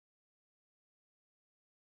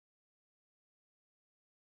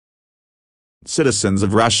citizens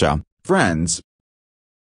of Russia, friends.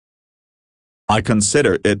 I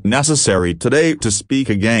consider it necessary today to speak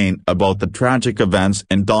again about the tragic events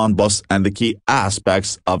in Donbas and the key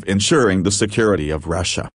aspects of ensuring the security of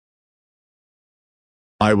Russia.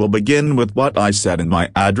 I will begin with what I said in my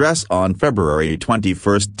address on February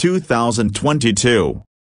 21, 2022.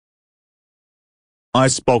 I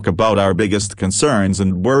spoke about our biggest concerns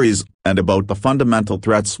and worries, and about the fundamental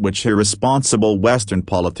threats which irresponsible Western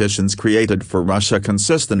politicians created for Russia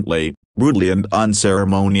consistently, brutally and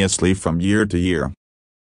unceremoniously from year to year.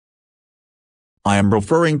 I am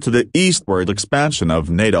referring to the eastward expansion of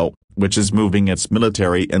NATO, which is moving its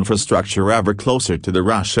military infrastructure ever closer to the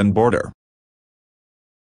Russian border.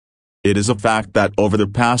 It is a fact that over the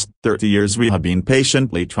past 30 years we have been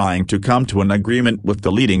patiently trying to come to an agreement with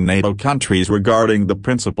the leading NATO countries regarding the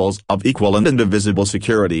principles of equal and indivisible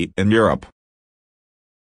security in Europe.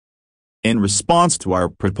 In response to our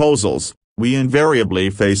proposals, we invariably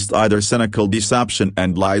faced either cynical deception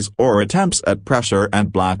and lies or attempts at pressure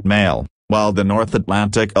and blackmail, while the North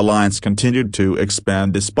Atlantic Alliance continued to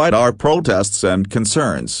expand despite our protests and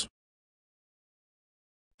concerns.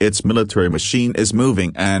 Its military machine is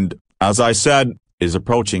moving and, as I said, is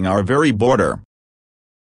approaching our very border.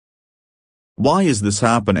 Why is this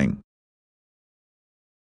happening?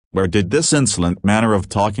 Where did this insolent manner of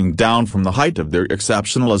talking down from the height of their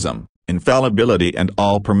exceptionalism, infallibility and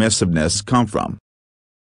all-permissiveness come from?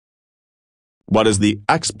 What is the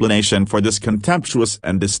explanation for this contemptuous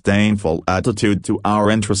and disdainful attitude to our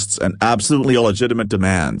interests and absolutely illegitimate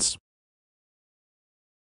demands?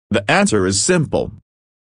 The answer is simple.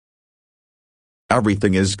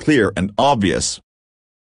 Everything is clear and obvious.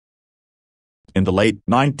 In the late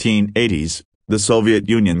 1980s, the Soviet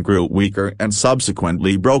Union grew weaker and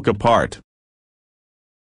subsequently broke apart.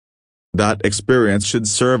 That experience should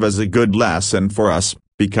serve as a good lesson for us,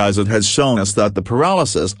 because it has shown us that the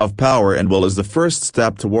paralysis of power and will is the first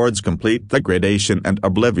step towards complete degradation and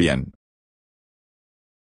oblivion.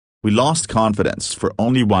 We lost confidence for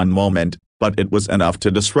only one moment, but it was enough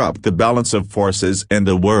to disrupt the balance of forces in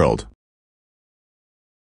the world.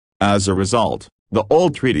 As a result, the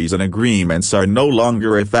old treaties and agreements are no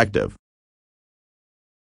longer effective.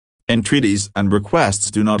 Entreaties and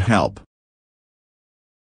requests do not help.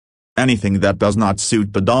 Anything that does not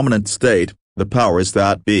suit the dominant state, the powers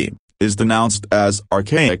that be, is denounced as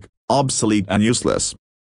archaic, obsolete and useless.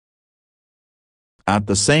 At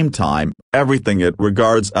the same time, everything it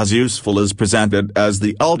regards as useful is presented as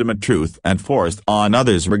the ultimate truth and forced on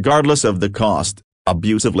others regardless of the cost,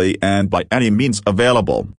 abusively and by any means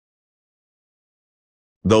available.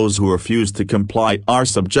 Those who refuse to comply are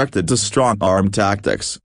subjected to strong-arm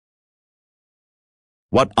tactics.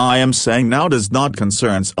 What I am saying now does not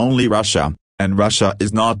concern only Russia, and Russia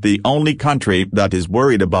is not the only country that is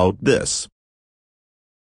worried about this.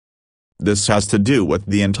 This has to do with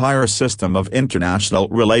the entire system of international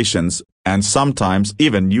relations, and sometimes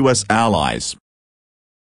even U.S. allies.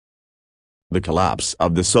 The collapse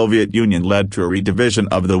of the Soviet Union led to a redivision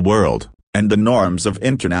of the world, and the norms of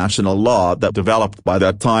international law that developed by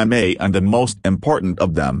that time, and the most important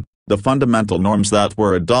of them, the fundamental norms that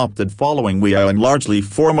were adopted following WEA and largely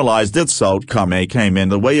formalized its outcome, came in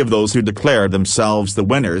the way of those who declared themselves the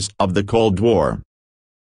winners of the Cold War.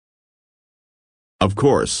 Of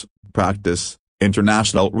course, practice,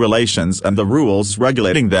 international relations and the rules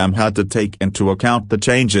regulating them had to take into account the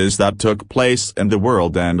changes that took place in the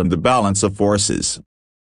world and in the balance of forces.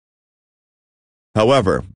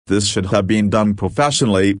 However, this should have been done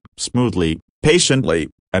professionally, smoothly, patiently,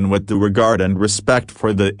 and with the regard and respect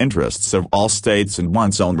for the interests of all states and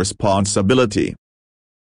one's own responsibility.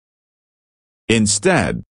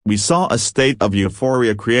 Instead, we saw a state of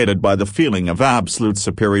euphoria created by the feeling of absolute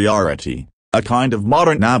superiority, a kind of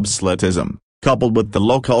modern absolutism, coupled with the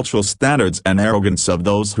low cultural standards and arrogance of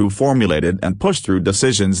those who formulated and pushed through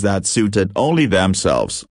decisions that suited only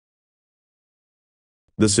themselves.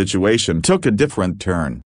 The situation took a different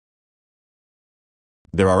turn.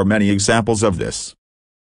 There are many examples of this.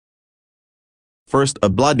 First, a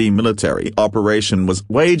bloody military operation was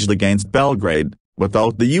waged against Belgrade,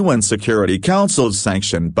 without the UN Security Council's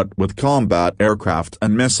sanction but with combat aircraft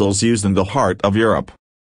and missiles used in the heart of Europe.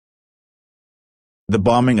 The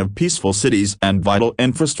bombing of peaceful cities and vital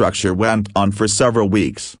infrastructure went on for several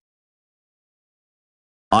weeks.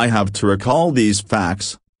 I have to recall these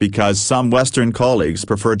facts, because some Western colleagues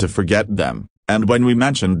prefer to forget them, and when we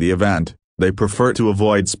mention the event, they prefer to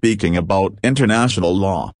avoid speaking about international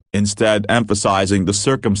law, instead emphasizing the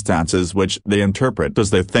circumstances which they interpret as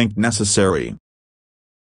they think necessary.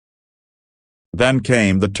 Then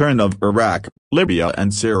came the turn of Iraq, Libya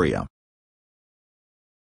and Syria.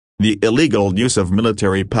 the illegal use of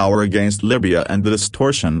military power against Libya and the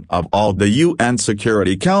distortion of all the UN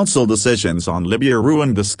Security Council decisions on Libya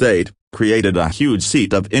ruined the state, created a huge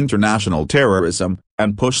seat of international terrorism,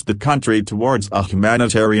 and pushed the country towards a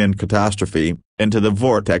humanitarian catastrophe, into the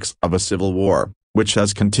vortex of a civil war, which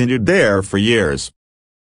has continued there for years.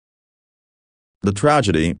 The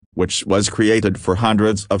tragedy, which was created for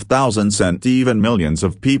hundreds of thousands and even millions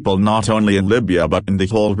of people not only in Libya but in the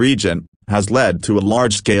whole region, has led to a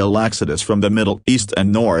large-scale exodus from the Middle East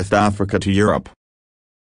and North Africa to Europe.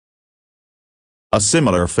 A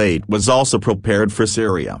similar fate was also prepared for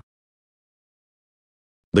Syria.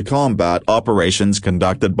 The combat operations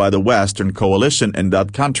conducted by the Western coalition in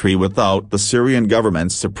that country without the Syrian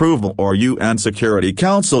government's approval or UN Security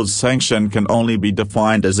Council's sanction can only be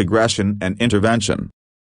defined as aggression and intervention.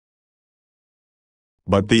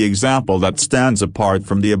 But the example that stands apart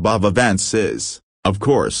from the above events is, of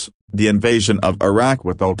course, the invasion of Iraq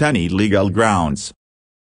without any legal grounds.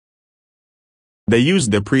 They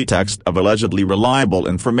used the pretext of allegedly reliable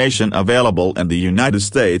information available in the United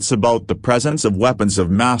States about the presence of weapons of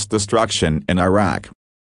mass destruction in Iraq.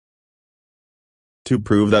 To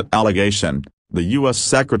prove that allegation, the U.S.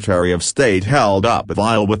 Secretary of State held up a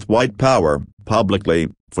vial with white powder, publicly,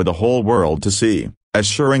 for the whole world to see,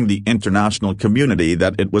 assuring the international community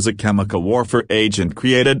that it was a chemical warfare agent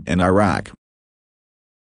created in Iraq.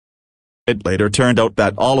 It later turned out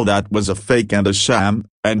that all of that was a fake and a sham,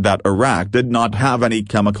 and that Iraq did not have any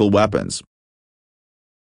chemical weapons.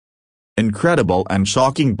 Incredible and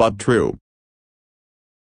shocking but true.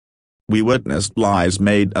 We witnessed lies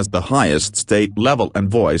made at the highest state level and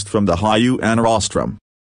voiced from the high UN rostrum.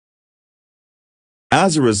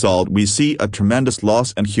 As a result, we see a tremendous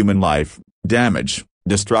loss in human life, damage,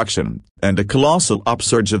 destruction, and a colossal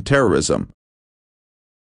upsurge of terrorism.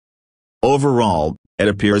 Overall, it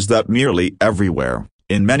appears that nearly everywhere,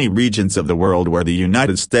 in many regions of the world where the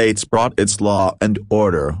United States brought its law and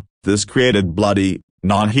order, this created bloody,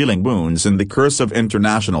 non-healing wounds in the curse of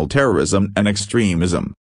international terrorism and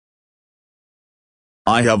extremism.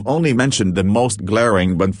 I have only mentioned the most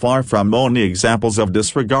glaring but far from only examples of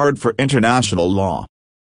disregard for international law.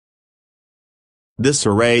 This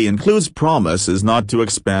array includes promises not to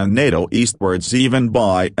expand NATO eastwards even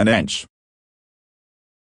by an inch.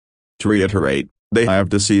 To reiterate, they have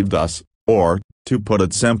deceived us, or, to put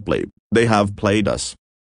it simply, they have played us.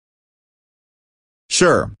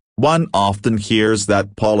 Sure, one often hears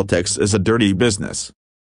that politics is a dirty business.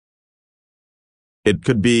 It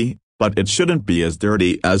could be, but it shouldn't be as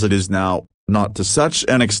dirty as it is now, not to such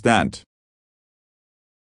an extent.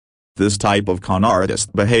 This type of con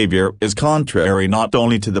artist behavior is contrary not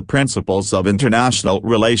only to the principles of international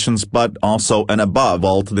relations but also and above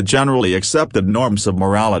all to the generally accepted norms of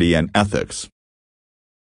morality and ethics.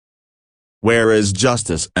 Where is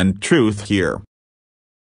justice and truth here?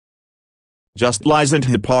 Just lies and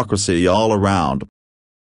hypocrisy all around.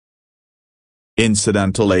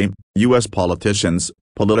 Incidentally, U.S. politicians,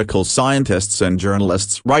 political scientists and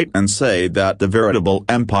journalists write and say that the veritable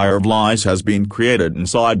empire of lies has been created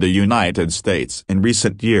inside the United States in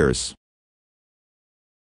recent years.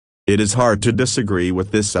 It is hard to disagree with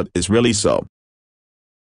this. That is really so.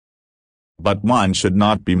 But one should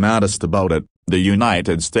not be maddest about it. The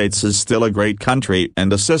United States is still a great country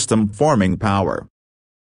and a system-forming power.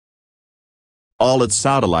 All its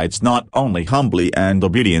satellites not only humbly and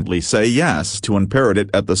obediently say yes to and parrot it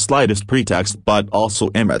at the slightest pretext but also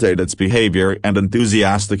imitate its behavior and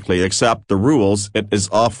enthusiastically accept the rules it is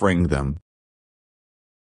offering them.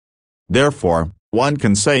 Therefore, one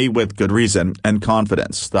can say with good reason and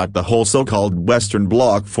confidence that the whole so-called Western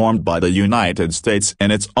Bloc formed by the United States in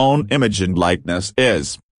its own image and likeness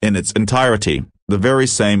is, in its entirety, the very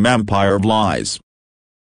same empire of lies.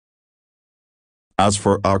 As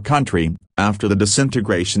for our country, after the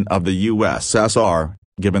disintegration of the USSR,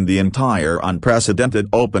 given the entire unprecedented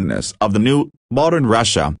openness of the new, modern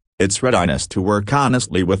Russia, its readiness to work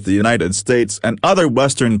honestly with the United States and other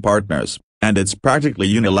Western partners, and its practically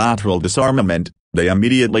unilateral disarmament, they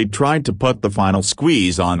immediately tried to put the final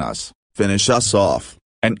squeeze on us, finish us off,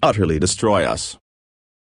 and utterly destroy us.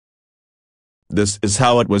 This is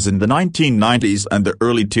how it was in the 1990s and the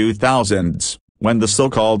early 2000s, when the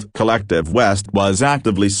so-called collective West was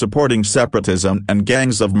actively supporting separatism and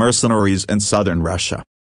gangs of mercenaries in southern Russia.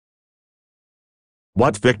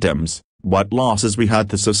 What victims, what losses we had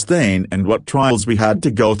to sustain and what trials we had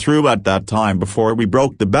to go through at that time before we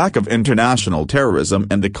broke the back of international terrorism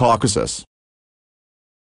in the Caucasus.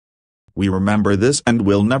 We remember this and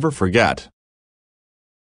will never forget.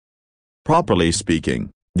 Properly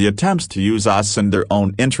speaking, The attempts to use us in their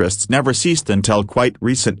own interests never ceased until quite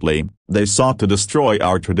recently. They sought to destroy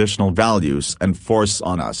our traditional values and force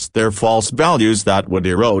on us their false values that would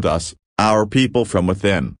erode us, our people, from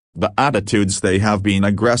within. The attitudes they have been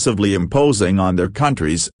aggressively imposing on their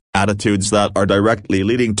countries, attitudes that are directly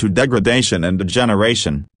leading to degradation and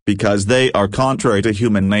degeneration, because they are contrary to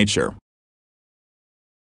human nature.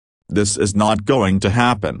 This is not going to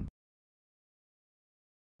happen.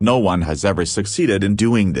 No one has ever succeeded in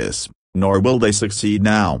doing this, nor will they succeed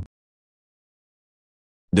now.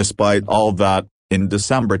 Despite all that, in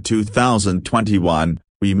December 2021,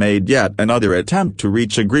 we made yet another attempt to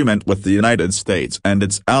reach agreement with the United States and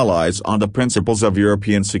its allies on the principles of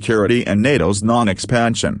European security and NATO's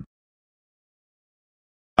non-expansion.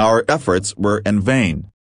 Our efforts were in vain.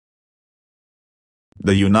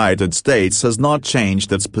 The United States has not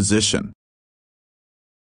changed its position.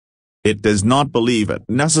 It does not believe it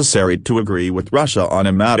necessary to agree with Russia on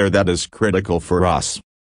a matter that is critical for us.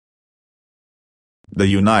 The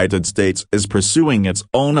United States is pursuing its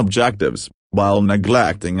own objectives, while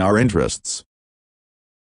neglecting our interests.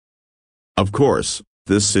 Of course,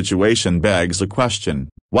 this situation begs the question,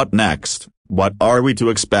 what next? What are we to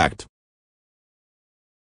expect?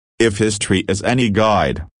 If history is any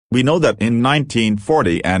guide, we know that in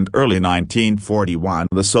 1940 and early 1941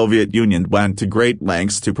 the Soviet Union went to great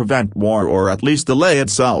lengths to prevent war or at least delay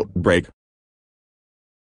its outbreak.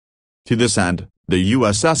 To this end, the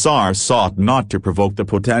USSR sought not to provoke the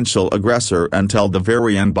potential aggressor until the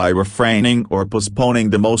very end by refraining or postponing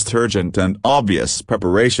the most urgent and obvious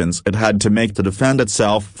preparations it had to make to defend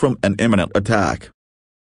itself from an imminent attack.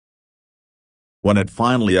 When it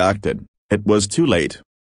finally acted, it was too late.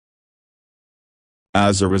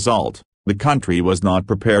 As a result, the country was not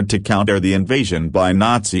prepared to counter the invasion by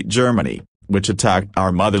Nazi Germany, which attacked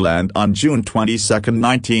our motherland on June 22,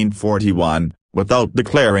 1941, without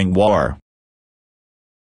declaring war.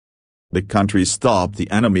 The country stopped the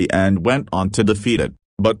enemy and went on to defeat it,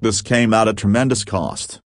 but this came at a tremendous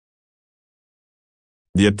cost.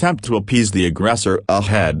 The attempt to appease the aggressor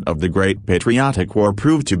ahead of the Great Patriotic War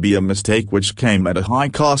proved to be a mistake which came at a high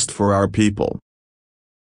cost for our people.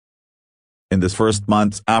 In the first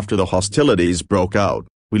months after the hostilities broke out,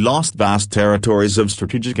 we lost vast territories of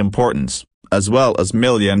strategic importance, as well as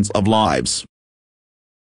millions of lives.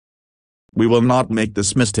 We will not make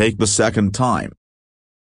this mistake the second time.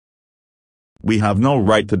 We have no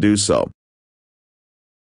right to do so.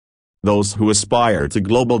 Those who aspire to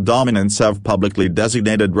global dominance have publicly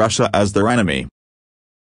designated Russia as their enemy.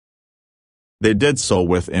 They did so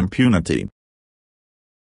with impunity.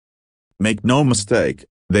 Make no mistake,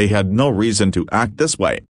 they had no reason to act this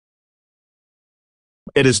way.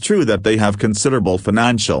 It is true that they have considerable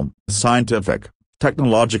financial, scientific,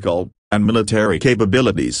 technological, and military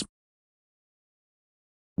capabilities.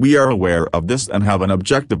 We are aware of this and have an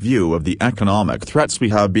objective view of the economic threats we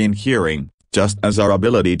have been hearing, just as our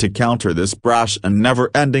ability to counter this brash and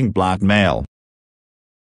never-ending blackmail.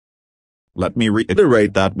 Let me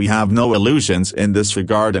reiterate that we have no illusions in this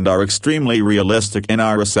regard and are extremely realistic in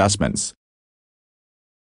our assessments.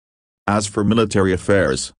 As for military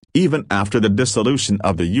affairs, even after the dissolution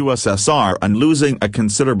of the USSR and losing a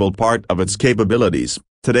considerable part of its capabilities,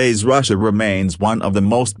 today's Russia remains one of the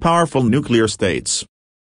most powerful nuclear states.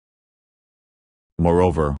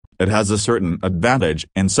 Moreover, it has a certain advantage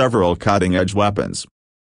in several cutting-edge weapons.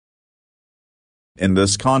 In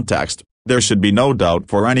this context, there should be no doubt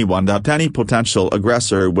for anyone that any potential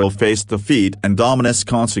aggressor will face defeat and ominous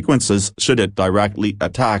consequences should it directly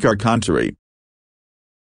attack our country.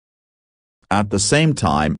 At the same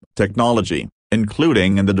time, technology,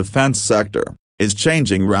 including in the defense sector, is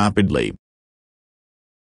changing rapidly.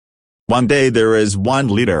 One day there is one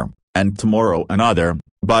leader, and tomorrow another,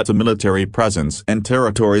 but a military presence in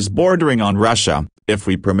territories bordering on Russia, if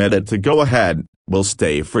we permit it to go ahead, will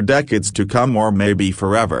stay for decades to come or maybe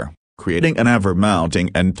forever, creating an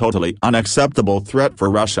ever-mounting and totally unacceptable threat for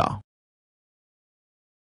Russia.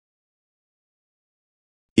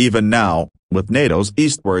 Even now, with NATO's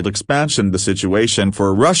eastward expansion, the situation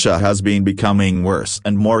for Russia has been becoming worse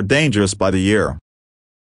and more dangerous by the year.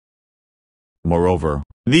 Moreover,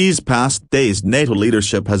 these past days NATO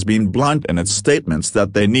leadership has been blunt in its statements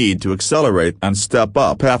that they need to accelerate and step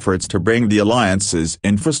up efforts to bring the alliance's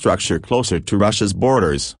infrastructure closer to Russia's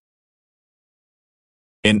borders.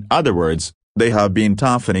 In other words, they have been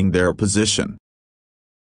toughening their position.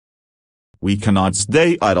 We cannot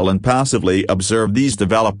stay idle and passively observe these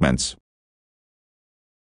developments.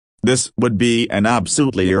 This would be an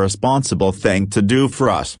absolutely irresponsible thing to do for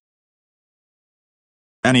us.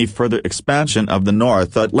 any further expansion of the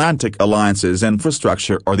North Atlantic Alliance's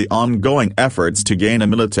infrastructure or the ongoing efforts to gain a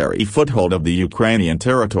military foothold of the Ukrainian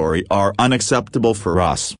territory are unacceptable for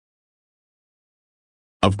us.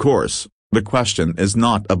 Of course, the question is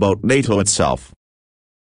not about NATO itself.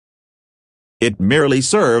 It merely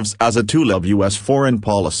serves as a tool of U.S. foreign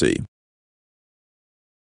policy.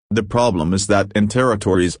 The problem is that in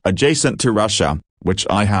territories adjacent to Russia, which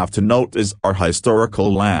I have to note is our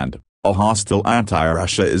historical land, a hostile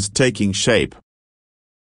anti-Russia is taking shape.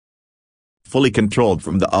 Fully controlled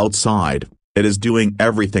from the outside, it is doing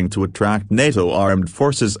everything to attract NATO armed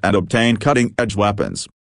forces and obtain cutting-edge weapons.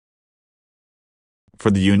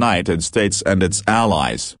 For the United States and its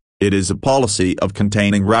allies, it is a policy of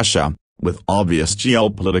containing Russia, with obvious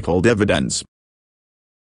geopolitical dividends.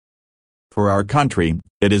 For our country,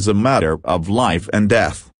 it is a matter of life and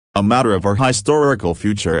death, a matter of our historical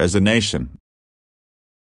future as a nation.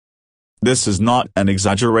 This is not an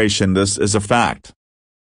exaggeration, this is a fact.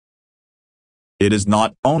 It is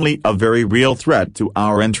not only a very real threat to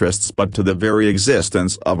our interests but to the very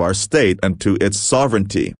existence of our state and to its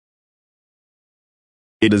sovereignty.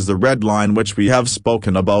 It is the red line which we have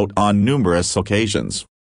spoken about on numerous occasions.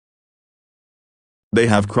 They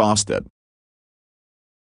have crossed it.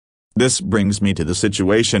 This brings me to the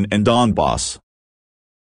situation in Donbass.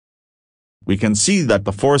 We can see that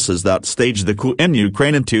the forces that staged the coup in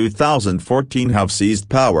Ukraine in 2014 have seized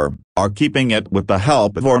power, are keeping it with the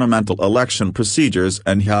help of ornamental election procedures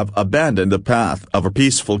and have abandoned the path of a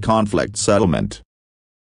peaceful conflict settlement.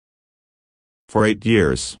 For 8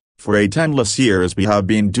 years. For 8 endless years we have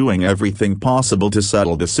been doing everything possible to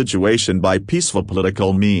settle the situation by peaceful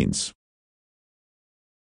political means.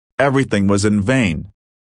 Everything was in vain.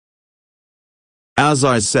 As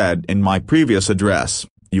I said in my previous address,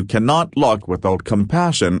 you cannot look without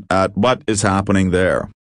compassion at what is happening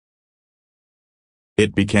there.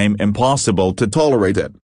 It became impossible to tolerate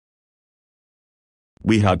it.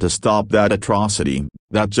 We had to stop that atrocity,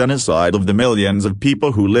 that genocide of the millions of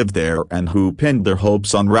people who lived there and who pinned their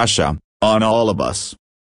hopes on Russia, on all of us.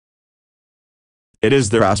 It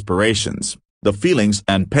is their aspirations, the feelings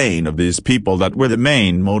and pain of these people that were the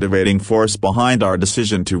main motivating force behind our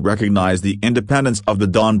decision to recognize the independence of the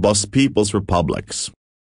Donbas People's Republics.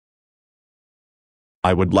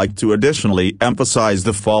 I would like to additionally emphasize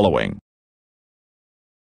the following.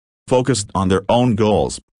 Focused on their own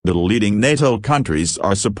goals, the leading NATO countries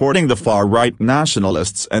are supporting the far-right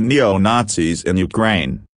nationalists and neo-Nazis in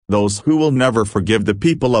Ukraine, those who will never forgive the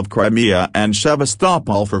people of Crimea and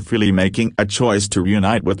Sevastopol for freely making a choice to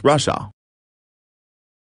reunite with Russia.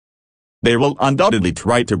 They will undoubtedly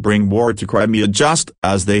try to bring war to Crimea just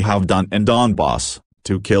as they have done in Donbass,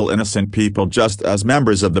 to kill innocent people just as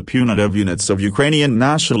members of the punitive units of Ukrainian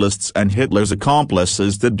nationalists and Hitler's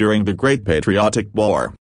accomplices did during the Great Patriotic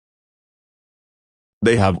War.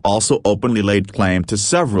 They have also openly laid claim to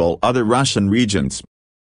several other Russian regions.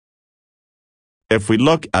 If we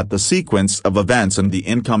look at the sequence of events and the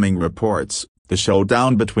incoming reports, the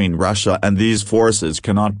showdown between Russia and these forces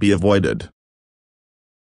cannot be avoided.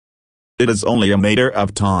 It is only a matter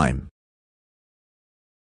of time.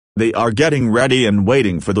 They are getting ready and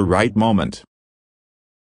waiting for the right moment.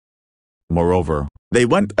 Moreover, they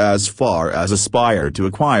went as far as aspire to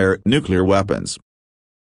acquire nuclear weapons.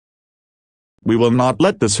 We will not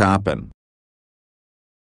let this happen.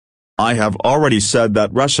 I have already said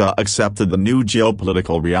that Russia accepted the new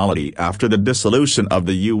geopolitical reality after the dissolution of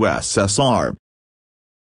the USSR.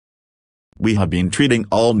 We have been treating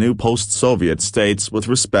all new post-Soviet states with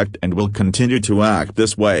respect and will continue to act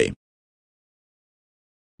this way.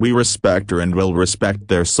 We respect her and will respect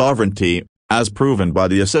their sovereignty, as proven by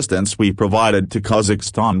the assistance we provided to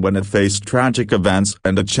Kazakhstan when it faced tragic events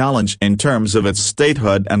and a challenge in terms of its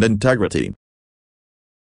statehood and integrity.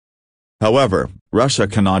 However, Russia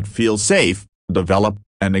cannot feel safe, develop,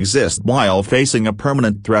 and exist while facing a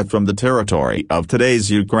permanent threat from the territory of today's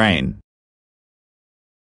Ukraine.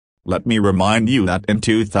 Let me remind you that in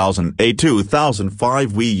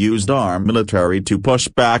 2008-2005 we used our military to push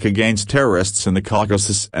back against terrorists in the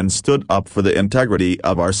Caucasus and stood up for the integrity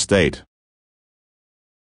of our state.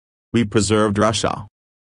 We preserved Russia.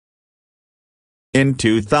 In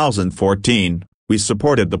 2014, we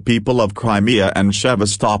supported the people of Crimea and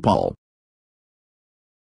Sevastopol.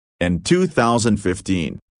 In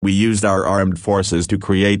 2015, we used our armed forces to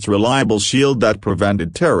create a reliable shield that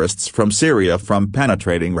prevented terrorists from Syria from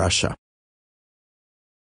penetrating Russia.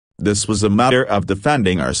 This was a matter of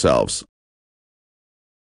defending ourselves.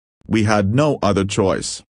 We had no other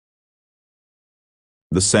choice.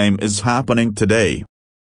 The same is happening today.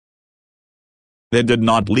 They did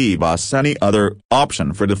not leave us any other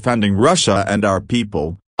option for defending Russia and our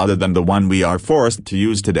people, other than the one we are forced to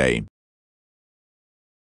use today.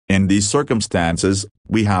 In these circumstances,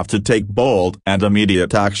 we have to take bold and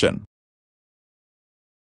immediate action.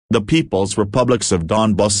 The People's Republics of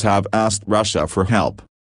Donbas have asked Russia for help.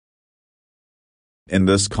 In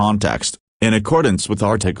this context, in accordance with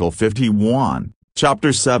Article 51,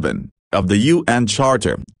 Chapter 7, of the UN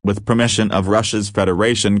Charter, with permission of Russia's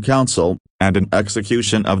Federation Council, and in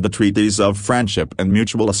execution of the Treaties of Friendship and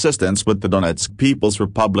Mutual Assistance with the Donetsk People's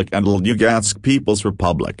Republic and Lugansk People's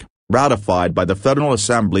Republic, ratified by the Federal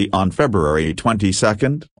Assembly on February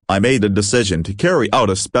 22, I made a decision to carry out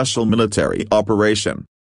a special military operation.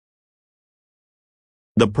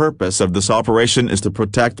 The purpose of this operation is to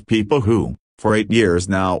protect people who, for 8 years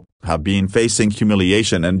now, have been facing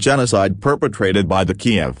humiliation and genocide perpetrated by the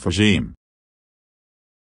Kiev regime.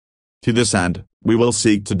 To this end, we will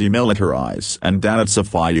seek to demilitarize and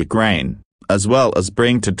denazify Ukraine, as well as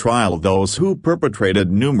bring to trial those who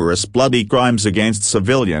perpetrated numerous bloody crimes against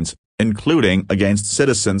civilians, including against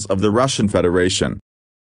citizens of the Russian Federation.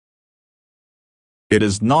 It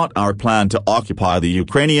is not our plan to occupy the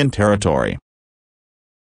Ukrainian territory.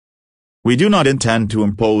 We do not intend to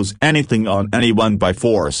impose anything on anyone by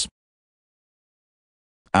force.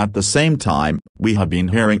 At the same time, we have been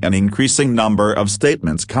hearing an increasing number of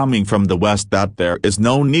statements coming from the West that there is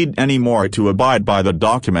no need anymore to abide by the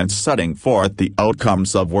documents setting forth the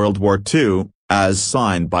outcomes of World War II, as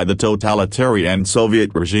signed by the totalitarian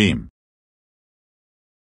Soviet regime.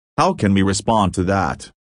 How can we respond to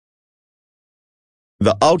that?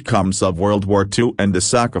 The outcomes of World War II and the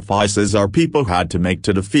sacrifices our people had to make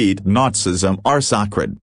to defeat Nazism are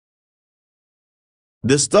sacred.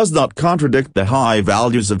 This does not contradict the high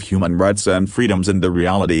values of human rights and freedoms in the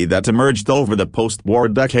reality that emerged over the post-war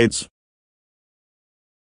decades.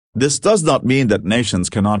 This does not mean that nations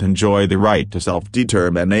cannot enjoy the right to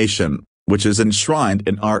self-determination, which is enshrined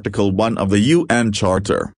in Article 1 of the UN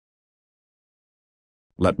Charter.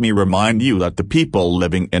 Let me remind you that the people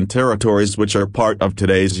living in territories which are part of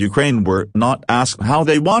today's Ukraine were not asked how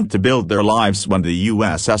they want to build their lives when the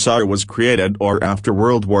USSR was created or after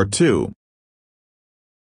World War II.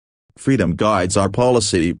 Freedom guides our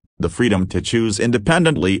policy, the freedom to choose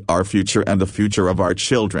independently our future and the future of our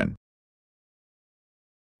children.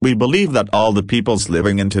 We believe that all the peoples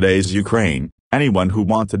living in today's Ukraine, anyone who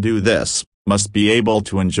wants to do this, must be able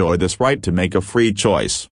to enjoy this right to make a free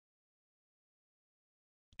choice.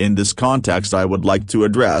 In this context, I would like to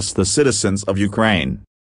address the citizens of Ukraine.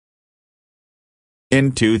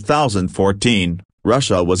 In 2014,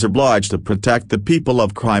 Russia was obliged to protect the people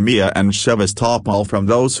of Crimea and Sevastopol from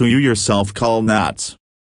those who you yourself call Nats.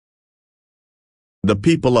 The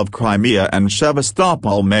people of Crimea and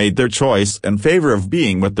Sevastopol made their choice in favor of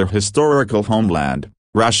being with their historical homeland,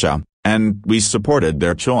 Russia, and we supported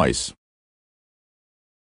their choice.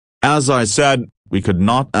 As I said, we could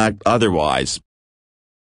not act otherwise.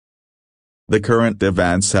 The current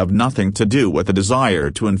events have nothing to do with a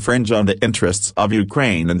desire to infringe on the interests of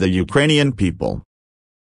Ukraine and the Ukrainian people.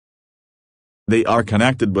 They are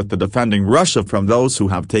connected with the defending Russia from those who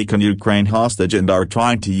have taken Ukraine hostage and are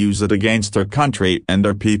trying to use it against their country and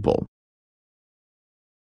their people.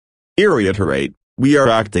 I reiterate, we are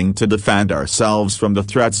acting to defend ourselves from the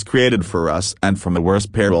threats created for us and from a worse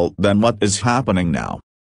peril than what is happening now.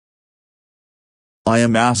 I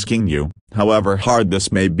am asking you, however hard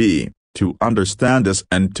this may be, to understand this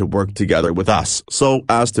and to work together with us so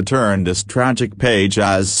as to turn this tragic page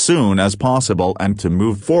as soon as possible and to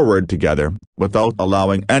move forward together, without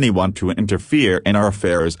allowing anyone to interfere in our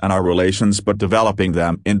affairs and our relations but developing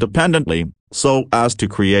them independently, so as to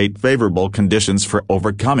create favorable conditions for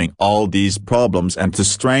overcoming all these problems and to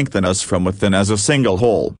strengthen us from within as a single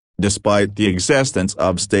whole, despite the existence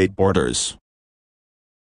of state borders.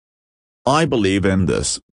 I believe in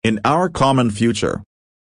this, in our common future.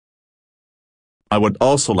 I would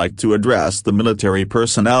also like to address the military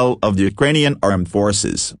personnel of the Ukrainian armed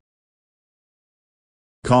forces.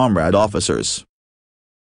 Comrade officers.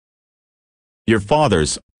 Your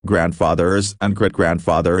fathers, grandfathers and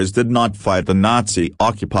great-grandfathers did not fight the Nazi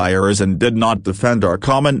occupiers and did not defend our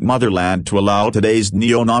common motherland to allow today's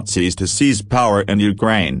neo-Nazis to seize power in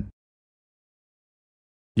Ukraine.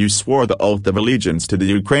 You swore the oath of allegiance to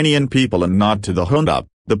the Ukrainian people and not to the junta,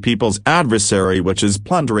 the people's adversary which is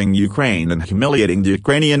plundering Ukraine and humiliating the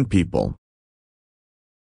Ukrainian people.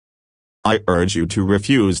 I urge you to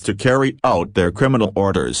refuse to carry out their criminal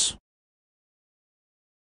orders.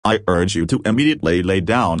 I urge you to immediately lay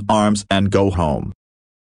down arms and go home.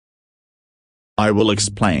 I will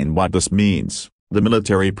explain what this means, the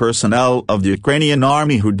military personnel of the Ukrainian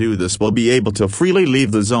army who do this will be able to freely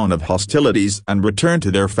leave the zone of hostilities and return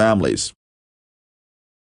to their families.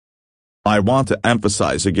 I want to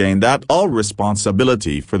emphasize again that all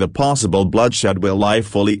responsibility for the possible bloodshed will lie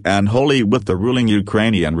fully and wholly with the ruling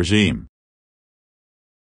Ukrainian regime.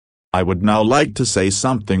 I would now like to say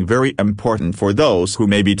something very important for those who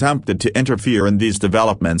may be tempted to interfere in these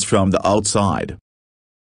developments from the outside.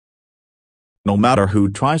 No matter who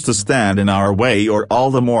tries to stand in our way or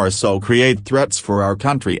all the more so create threats for our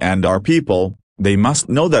country and our people, they must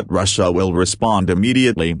know that Russia will respond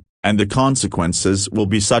immediately, and the consequences will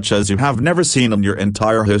be such as you have never seen in your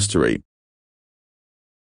entire history.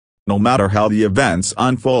 No matter how the events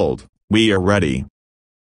unfold, we are ready.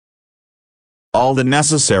 All the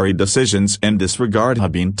necessary decisions in this regard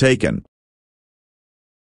have been taken.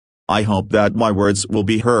 I hope that my words will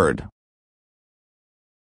be heard.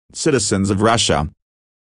 Citizens of Russia.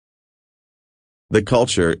 The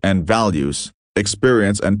culture and values,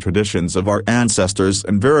 experience and traditions of our ancestors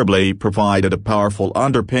invariably provided a powerful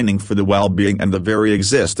underpinning for the well-being and the very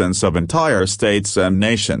existence of entire states and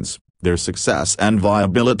nations, their success and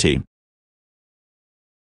viability.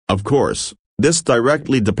 Of course, this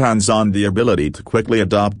directly depends on the ability to quickly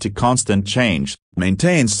adapt to constant change,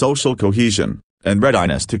 maintain social cohesion, and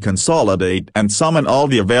readiness to consolidate and summon all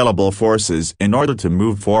the available forces in order to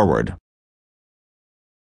move forward.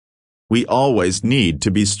 We always need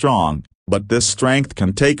to be strong, but this strength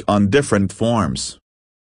can take on different forms.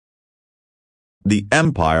 The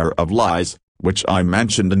empire of lies, which I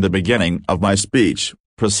mentioned in the beginning of my speech,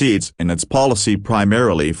 proceeds in its policy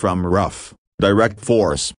primarily from rough, direct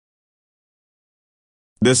force.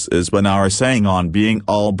 This is when our saying on being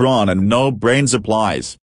all brawn and no brains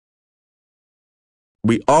applies.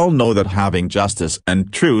 We all know that having justice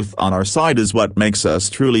and truth on our side is what makes us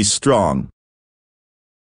truly strong.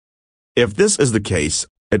 If this is the case,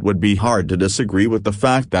 it would be hard to disagree with the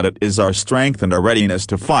fact that it is our strength and our readiness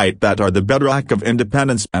to fight that are the bedrock of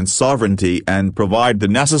independence and sovereignty and provide the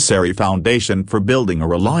necessary foundation for building a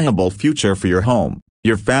reliable future for your home,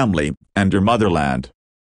 your family, and your motherland.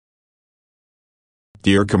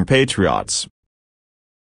 Dear compatriots,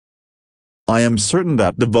 I am certain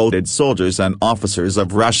that devoted soldiers and officers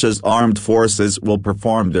of Russia's armed forces will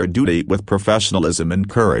perform their duty with professionalism and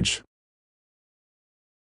courage.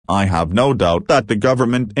 I have no doubt that the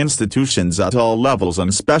government institutions at all levels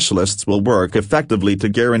and specialists will work effectively to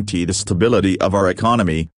guarantee the stability of our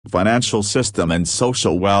economy, financial system and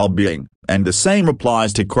social well-being, and the same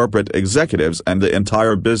applies to corporate executives and the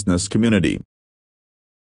entire business community.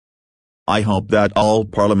 I hope that all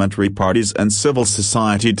parliamentary parties and civil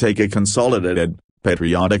society take a consolidated,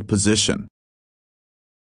 patriotic position.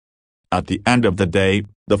 At the end of the day,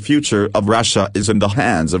 the future of Russia is in the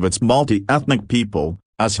hands of its multi-ethnic people,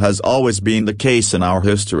 as has always been the case in our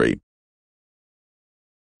history.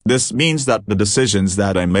 This means that the decisions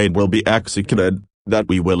that I made will be executed, that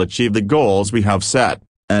we will achieve the goals we have set,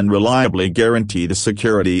 and reliably guarantee the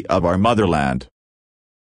security of our motherland.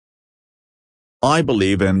 I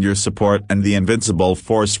believe in your support and the invincible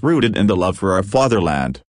force rooted in the love for our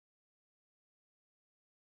fatherland.